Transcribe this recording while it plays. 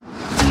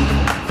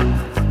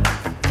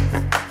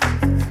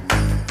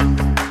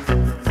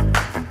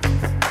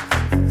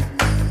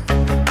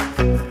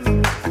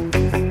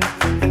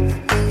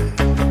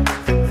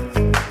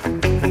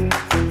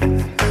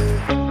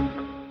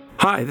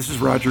this is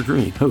Roger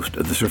Green, host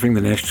of the Surfing the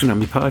Nash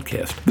Tsunami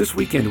podcast. This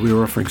weekend, we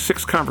are offering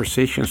 6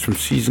 conversations from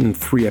Season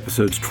 3,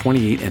 Episodes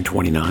 28 and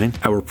 29,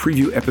 our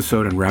preview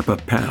episode and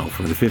wrap-up panel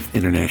from the 5th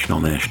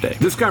International Nash Day.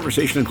 This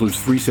conversation includes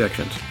 3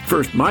 sections.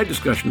 First, my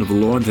discussion of the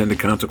law unintended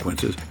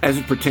consequences as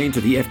it pertained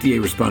to the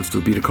FDA response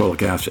to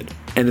obeticholic acid,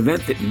 an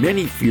event that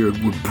many feared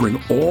would bring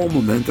all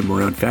momentum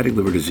around fatty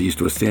liver disease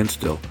to a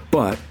standstill,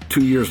 but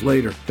 2 years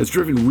later has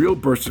driven real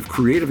bursts of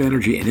creative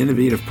energy and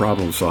innovative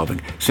problem-solving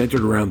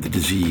centered around the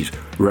disease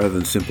rather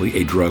than simply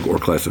a drug or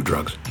class of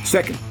drugs.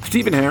 Second,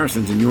 Stephen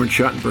Harrison's and Jorn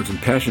Schattenberg's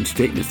impassioned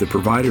statements that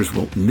providers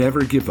will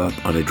never give up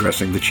on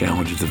addressing the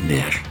challenges of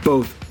NASH,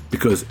 both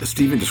because, as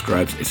Stephen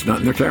describes, it's not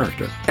in their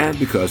character, and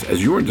because,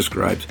 as Jorn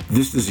describes,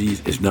 this disease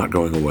is not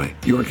going away.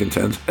 Jorn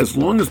contends, as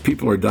long as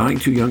people are dying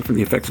too young from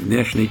the effects of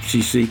NASH and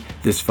HCC,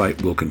 this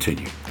fight will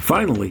continue.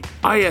 Finally,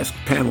 I asked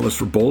panelists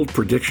for bold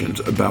predictions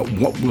about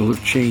what will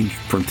have changed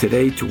from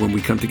today to when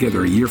we come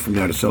together a year from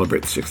now to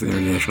celebrate the 6th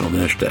International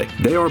Nash Day.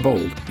 They are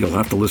bold. You'll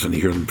have to listen to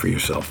hear them for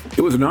yourself.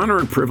 It was an honor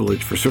and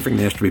privilege for Surfing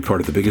Nash to be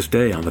part of the biggest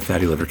day on the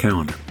fatty liver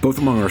calendar. Both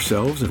among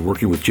ourselves and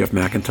working with Jeff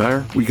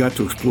McIntyre, we got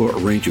to explore a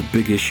range of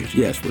big issues.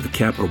 Yes, with a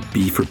capital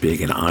B for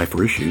big and I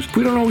for issues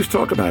we don't always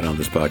talk about on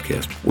this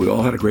podcast. We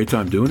all had a great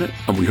time doing it,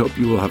 and we hope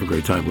you will have a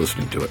great time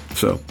listening to it.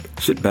 So,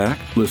 sit back,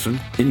 listen,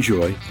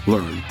 enjoy,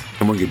 learn,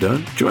 and when you're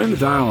done, join the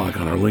dialogue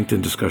on our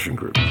LinkedIn discussion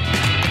group.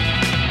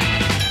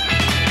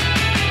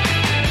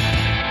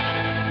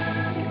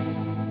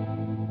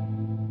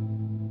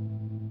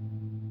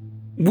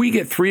 We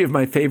get 3 of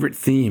my favorite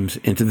themes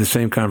into the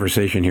same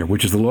conversation here,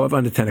 which is the law of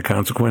unintended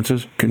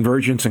consequences,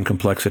 convergence, and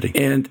complexity.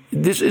 And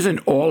this isn't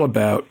all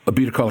about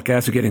obeticholic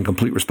acid getting a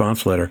complete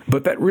response letter,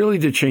 but that really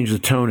did change the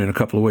tone in a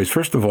couple of ways.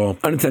 First of all,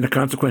 unintended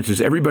consequences.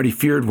 Everybody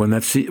feared when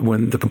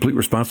the complete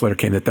response letter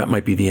came that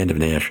might be the end of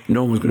NASH.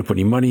 No one was going to put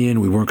any money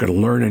in. We weren't going to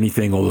learn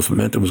anything. All this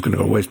momentum was going to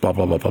go to waste, blah,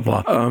 blah, blah, blah,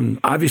 blah.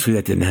 Obviously,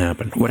 that didn't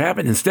happen. What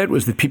happened instead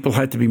was that people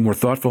had to be more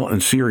thoughtful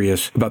and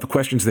serious about the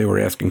questions they were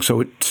asking.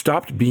 So it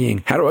stopped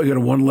being, how do I get a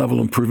one-level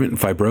improvement in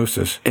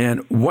fibrosis,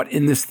 and what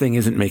in this thing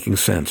isn't making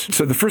sense?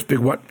 So the first big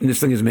what in this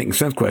thing isn't making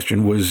sense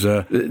question was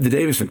the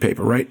Davison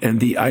paper, right? And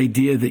the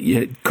idea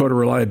that coda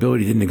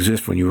reliability didn't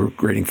exist when you were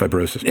grading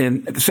fibrosis.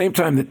 And at the same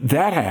time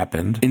that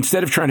happened,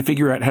 instead of trying to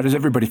figure out how does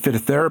everybody fit a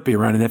therapy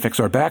around an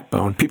FXR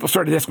backbone, people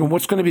started asking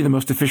what's going to be the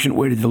most efficient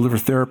way to deliver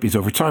therapies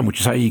over time,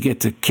 which is how you get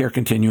to care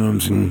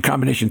continuums and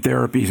combination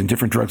therapies and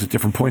different drugs at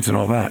different points and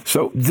all that.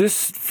 So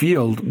this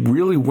field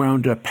really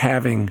wound up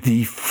having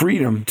the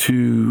freedom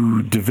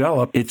to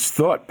develop its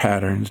thought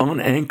patterns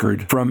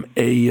unanchored from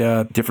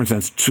a different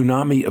sense,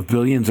 tsunami of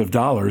billions of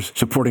dollars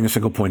supporting a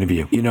single point of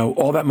view.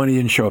 All that money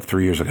didn't show up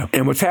 3 years ago.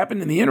 And what's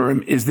happened in the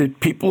interim is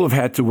that people have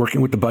had to, working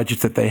with the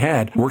budgets that they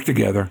had, work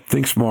together,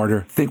 think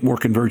smarter, think more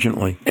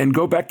convergently, and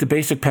go back to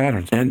basic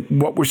patterns. And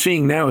what we're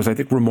seeing now is, I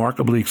think,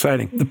 remarkably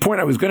exciting. The point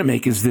I was going to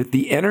make is that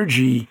the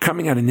energy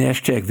coming out of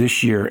NASH-TAG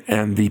this year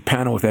and the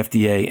panel with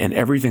FDA and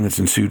everything that's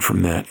ensued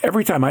from that,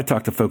 every time I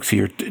talk to folks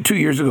here, 2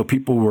 years ago,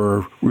 people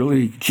were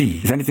really,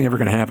 is anything ever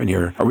going to happen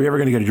here? Are we ever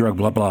going to get a drug,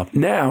 blah, blah.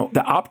 Now,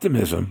 the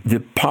optimism, the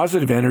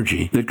positive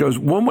energy that goes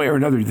one way or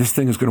another, this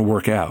thing is going to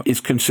work out, is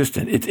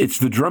consistent. It's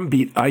the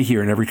drumbeat I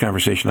hear in every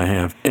conversation I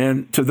have.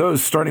 And to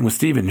those, starting with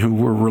Stephen, who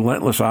were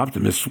relentless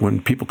optimists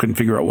when people couldn't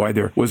figure out why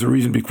there was a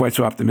reason to be quite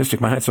so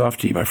optimistic, my hat's off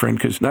to you, my friend,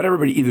 because not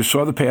everybody either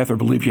saw the path or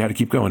believed you had to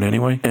keep going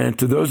anyway. And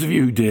to those of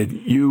you who did,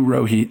 you,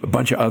 Rohit, a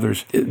bunch of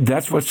others,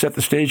 that's what set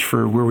the stage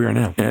for where we are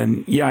now.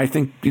 And yeah, I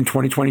think in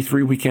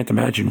 2023, we can't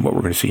imagine what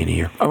we're going to see in a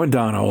year. Oh, and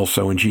Donna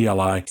also in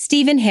GLI.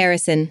 Stephen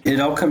Harrison. It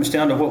all comes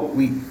down to what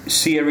we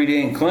see every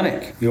day in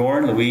clinic.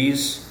 Jorn,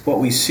 Louise, what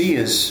we see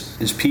is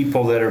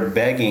people that are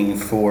begging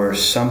for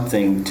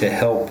something to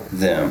help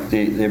them.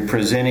 They're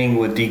presenting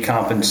with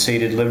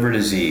decompensated liver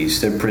disease.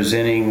 They're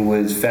presenting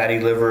with fatty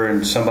liver,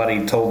 and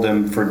somebody told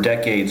them for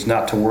decades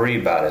not to worry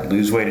about it.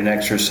 Lose weight and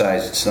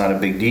exercise, it's not a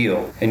big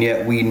deal. And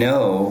yet we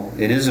know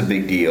it is a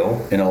big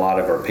deal in a lot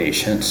of our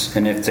patients.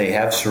 And if they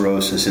have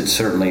cirrhosis, it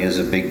certainly is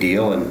a big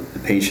deal, and the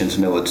patients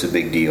know it's a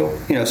big deal.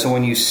 So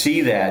when you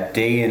see that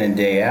day in and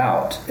day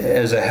out,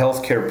 as a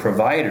healthcare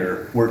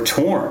provider, we're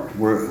torn.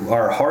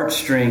 Our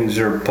heartstrings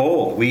are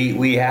pulled.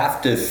 We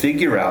have to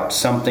figure out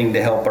something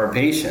to help our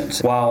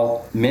patients.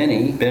 While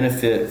many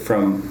benefit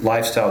from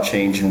lifestyle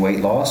change and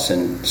weight loss,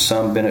 and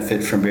some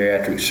benefit from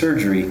bariatric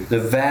surgery, the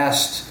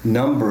vast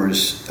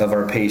numbers of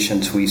our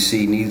patients we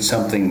see need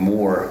something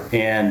more.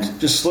 And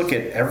just look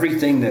at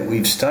everything that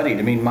we've studied.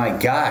 I mean, my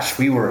gosh,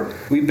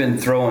 we've been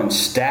throwing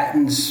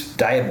statins,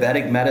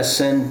 diabetic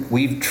medicine.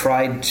 We've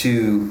tried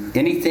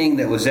anything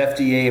that was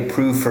FDA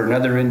approved for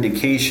another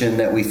indication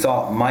that we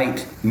thought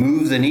might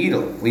move the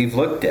needle. We've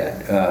looked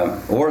at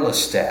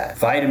Orlistat,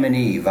 vitamin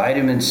E,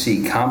 vitamin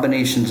C,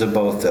 combinations of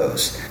both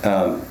those.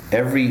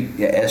 every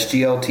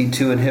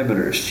SGLT2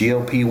 inhibitors,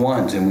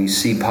 GLP-1s, and we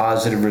see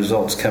positive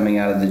results coming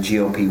out of the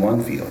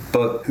GLP-1 field.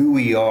 But who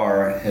we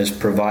are as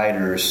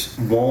providers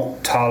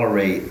won't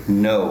tolerate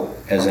no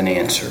as an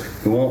answer.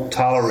 We won't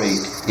tolerate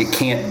it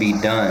can't be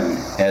done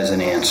as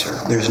an answer.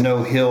 There's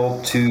no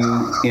hill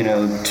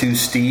too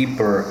steep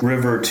or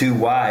river too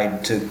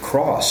wide to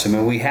cross. I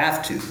mean, we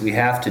have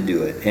to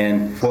do it.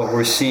 And what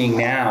we're seeing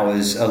now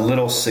is a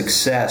little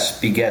success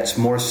begets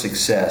more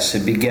success.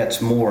 It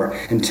begets more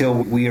until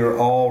we are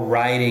all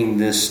riding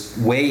this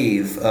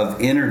wave of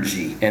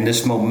energy, and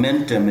this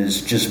momentum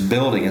is just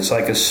building. It's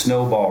like a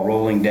snowball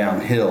rolling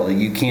downhill.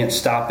 You can't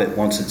stop it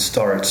once it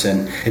starts,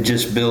 and it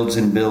just builds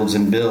and builds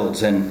and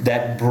builds. And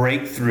that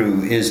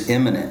breakthrough is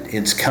imminent.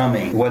 It's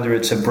coming. Whether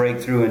it's a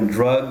breakthrough in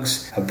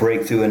drugs, a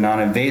breakthrough in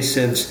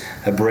non-invasives,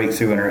 a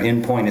breakthrough in our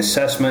endpoint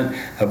assessment,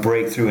 a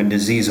breakthrough in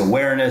disease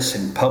awareness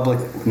and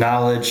public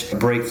knowledge, a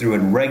breakthrough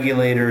in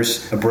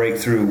regulators, a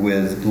breakthrough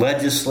with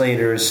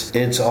legislators,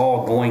 it's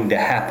all going to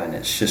happen.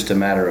 It's just a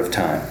matter of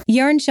time.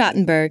 Jörn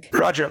Schattenberg.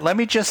 Roger, let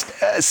me just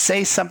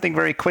say something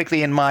very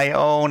quickly in my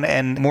own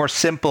and more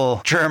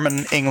simple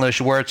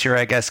German-English words here,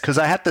 I guess, because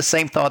I had the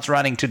same thoughts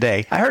running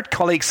today. I heard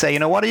colleagues say,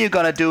 what are you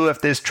going to do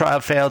if this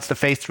trial fails, the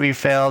phase 3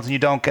 fails, and you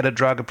don't get a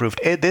drug approved?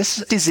 This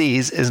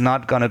disease is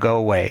not going to go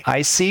away.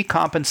 I see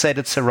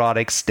compensated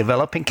cirrhotics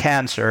developing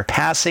cancer,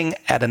 passing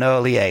at an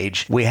early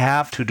age. We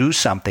have to do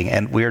something,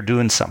 and we're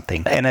doing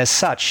something. And as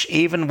such,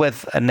 even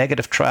with a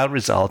negative trial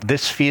result,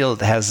 this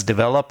field has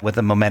developed with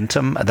a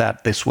momentum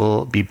that this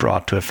will be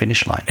brought to a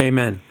finish line.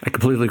 Amen. I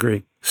completely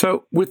agree.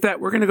 So with that,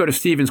 we're going to go to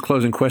Stephen's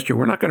closing question.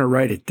 We're not going to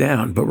write it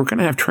down, but we're going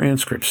to have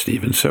transcripts,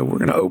 Stephen. So we're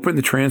going to open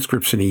the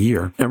transcripts in a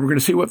year, and we're going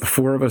to see what the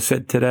four of us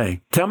said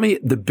today. Tell me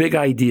the big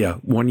idea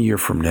 1 year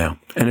from now.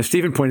 And as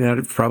Stephen pointed out,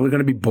 it's probably going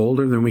to be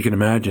bolder than we can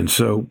imagine.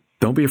 So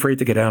don't be afraid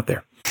to get out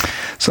there.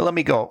 So let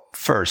me go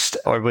first,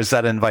 or was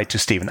that an invite to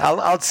Stephen?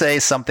 I'll say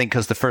something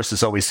because the first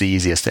is always the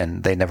easiest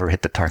and they never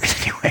hit the target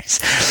anyways.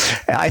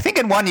 I think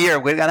in 1 year,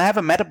 we're going to have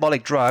a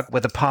metabolic drug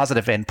with a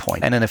positive endpoint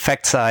and an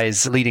effect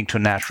size leading to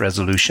NASH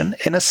resolution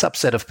in a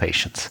subset of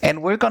patients.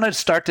 And we're going to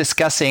start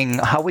discussing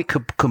how we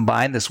could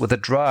combine this with a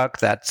drug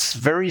that's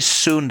very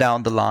soon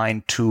down the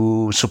line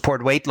to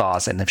support weight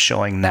loss and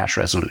showing NASH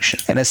resolution.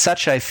 And as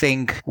such, I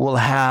think we'll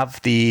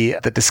have the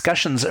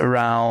discussions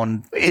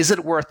around, is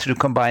it worth to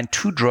combine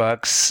two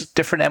drugs,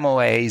 different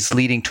MOAs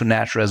leading to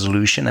NASH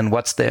resolution, and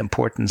what's the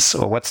importance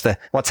or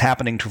what's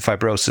happening to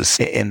fibrosis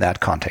in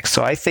that context.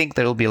 So I think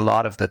there will be a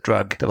lot of the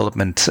drug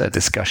development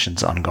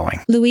discussions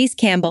ongoing. Louise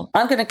Campbell.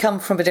 I'm going to come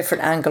from a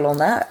different angle on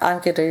that. I'm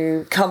going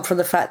to come from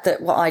the fact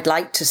that what I'd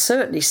like to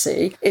certainly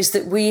see is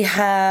that we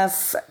have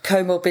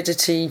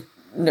comorbidity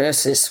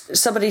nurses,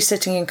 somebody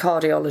sitting in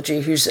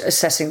cardiology who's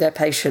assessing their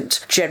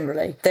patient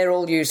generally. They're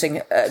all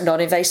using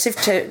non-invasive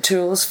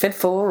tools,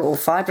 FIB4 or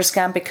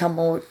FibroScan become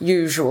more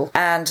usual.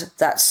 And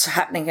that's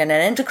happening in an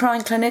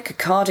endocrine clinic, a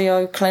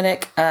cardio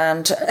clinic,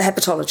 and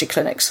hepatology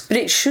clinics. But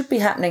it should be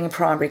happening in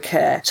primary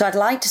care. So I'd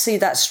like to see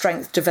that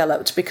strength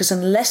developed, because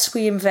unless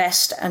we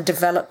invest and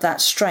develop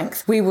that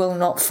strength, we will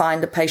not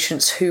find the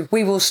patients who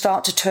we will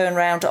start to turn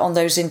around on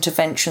those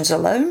interventions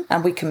alone,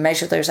 and we can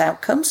measure those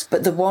outcomes.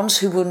 But the ones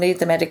who will need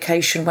the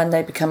medication when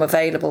they become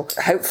available,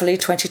 hopefully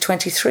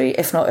 2023,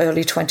 if not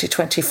early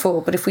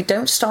 2024. But if we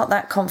don't start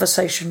that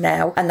conversation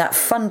now and that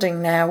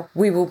funding now,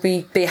 we will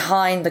be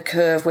behind the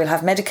curve. We'll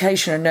have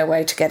medication and no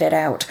way to get it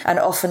out. And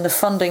often the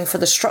funding for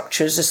the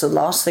structures is the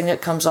last thing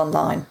that comes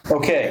online.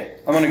 Okay,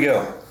 I'm going to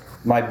go.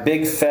 My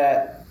big,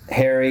 fat,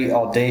 hairy,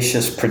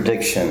 audacious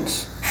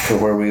predictions for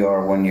where we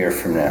are 1 year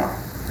from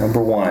now.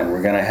 Number one,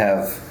 we're going to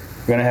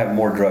have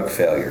more drug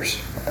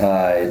failures.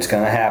 It's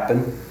going to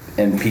happen.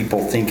 And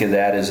people think of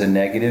that as a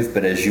negative,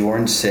 but as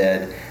Jörn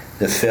said,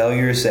 the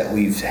failures that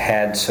we've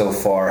had so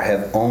far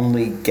have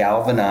only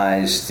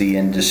galvanized the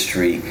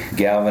industry,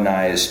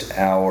 galvanized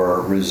our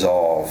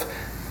resolve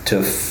to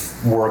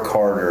work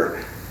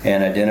harder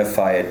and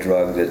identify a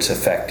drug that's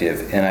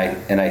effective.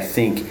 And I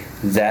think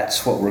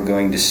that's what we're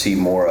going to see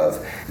more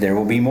of. There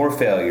will be more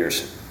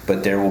failures,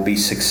 but there will be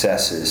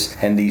successes.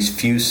 And these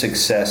few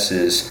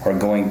successes are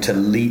going to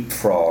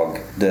leapfrog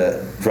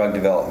the drug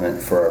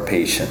development for our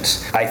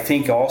patients. I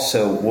think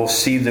also we'll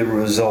see the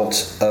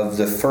results of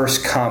the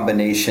first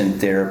combination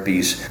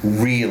therapies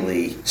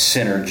really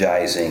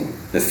synergizing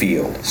the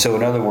field. So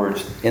in other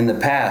words, in the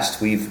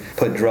past, we've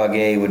put drug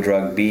A with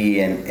drug B,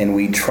 and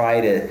we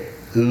try to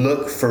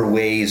look for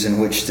ways in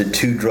which the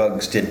two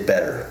drugs did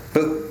better.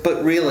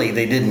 But really,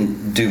 they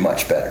didn't do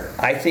much better.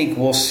 I think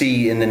we'll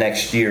see in the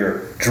next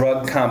year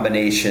drug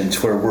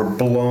combinations where we're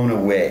blown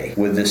away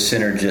with the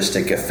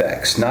synergistic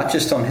effects, not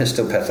just on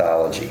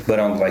histopathology, but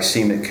on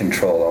glycemic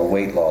control, on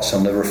weight loss,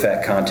 on liver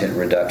fat content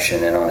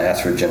reduction, and on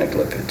atherogenic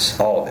lipids.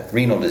 All of it,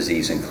 renal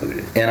disease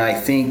included. And I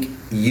think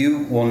you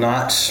will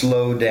not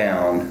slow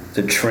down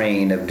the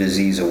train of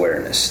disease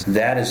awareness.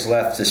 That has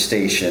left the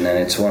station, and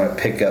it's going to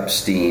pick up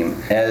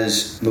steam.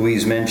 As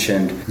Louise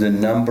mentioned, the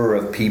number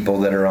of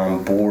people that are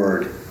on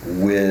board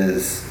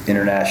with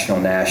International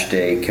NASH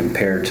Day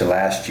compared to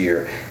last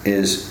year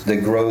is the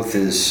growth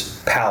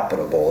is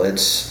palpable.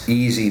 It's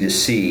easy to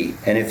see.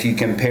 And if you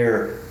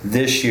compare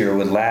this year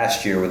with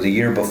last year, with the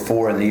year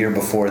before and the year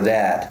before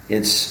that,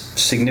 it's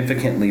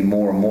significantly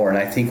more and more. And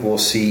I think we'll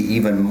see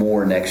even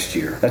more next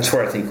year. That's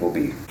where I think we'll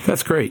be.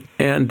 That's great.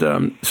 And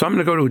so I'm going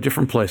to go to a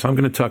different place. I'm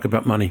going to talk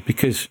about money,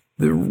 because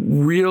the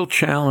real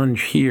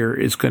challenge here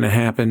is going to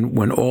happen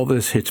when all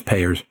this hits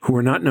payers who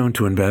are not known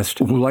to invest,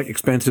 who like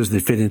expenses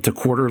that fit into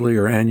quarterly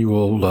or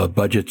annual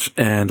budgets.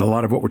 And a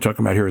lot of what we're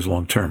talking about here is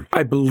long term.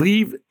 I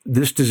believe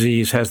this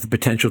disease has the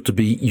potential to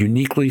be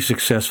uniquely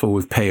successful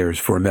with payers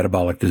for a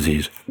metabolic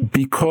disease,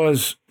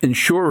 because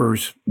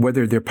insurers,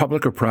 whether they're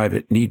public or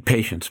private, need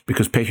patients,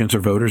 because patients are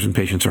voters and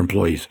patients are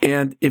employees.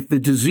 And if the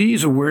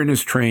disease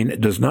awareness train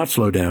does not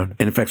slow down,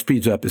 and in fact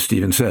speeds up, as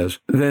Stephen says,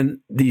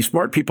 then the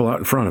smart people out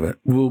in front of it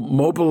will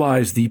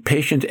mobilize the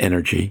patient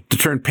energy to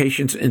turn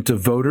patients into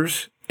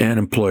voters and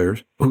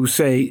employers who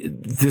say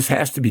this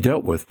has to be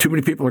dealt with. Too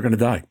many people are going to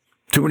die.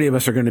 Too many of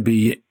us are going to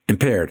be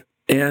impaired.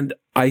 And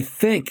I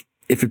think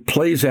if it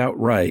plays out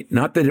right,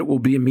 not that it will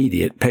be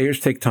immediate, payers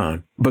take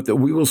time, but that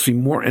we will see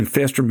more and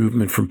faster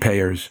movement from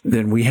payers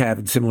than we have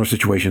in similar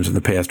situations in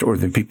the past, or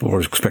than people are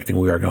expecting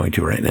we are going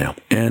to right now.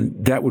 And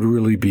that would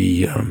really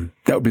be,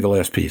 that would be the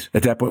last piece.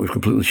 At that point, we've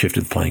completely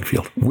shifted the playing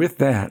field. With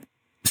that,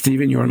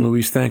 Stephen, Jorn,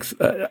 Louise, thanks.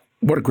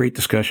 What a great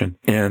discussion,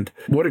 and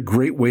what a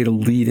great way to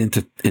lead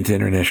into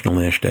International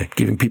NASH Day,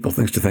 giving people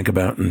things to think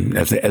about, and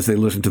as they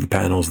listen to the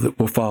panels that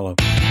will follow.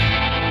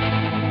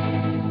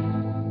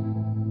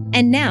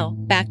 And now,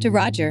 back to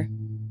Roger.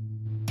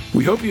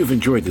 We hope you've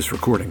enjoyed this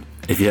recording.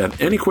 If you have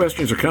any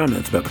questions or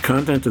comments about the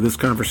content of this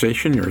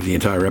conversation or the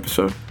entire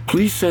episode,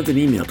 please send an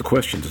email to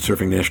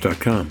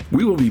questions@surfingnash.com.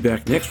 We will be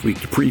back next week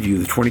to preview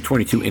the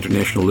 2022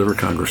 International Liver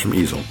Congress from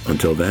EASL.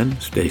 Until then,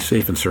 stay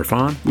safe and surf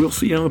on. We'll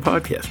see you on the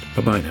podcast.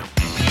 Bye-bye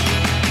now.